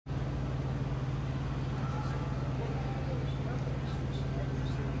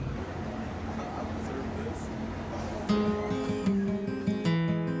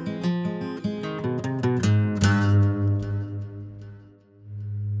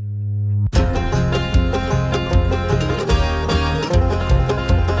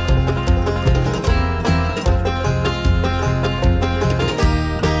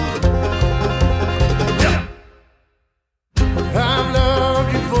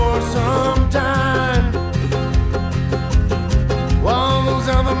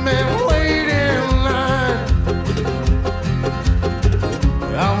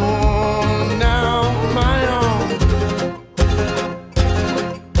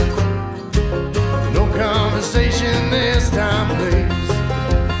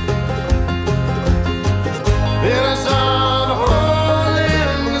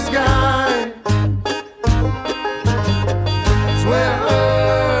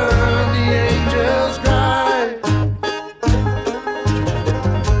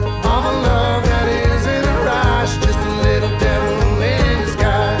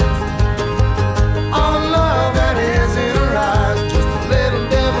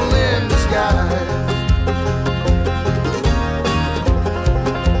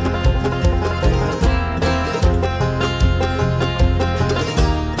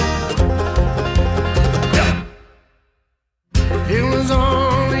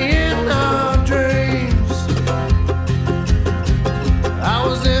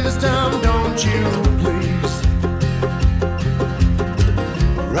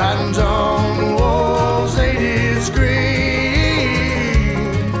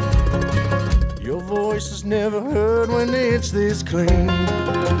never heard when it's this clean.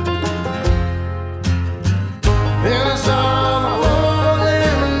 Then I saw the world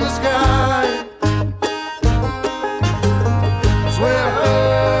in the sky. That's when I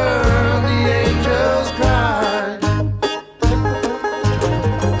heard the angels cry.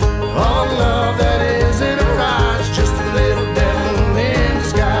 All the love that is in her eyes, just a little devil in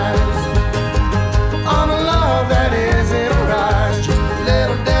disguise. All the love that is in her eyes, just a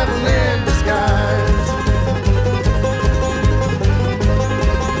little devil in disguise.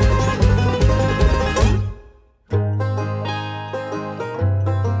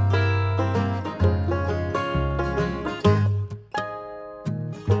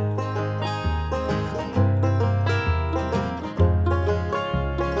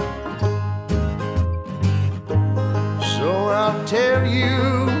 So I'll tell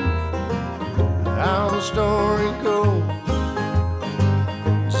you how the story goes.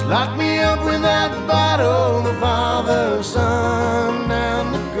 Just lock me up with that bottle, the Father, Son,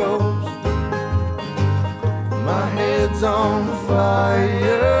 and the Ghost. My head's on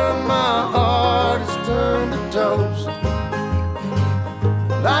fire, my heart is turned to toast.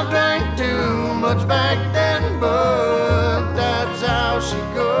 I drank too much back then.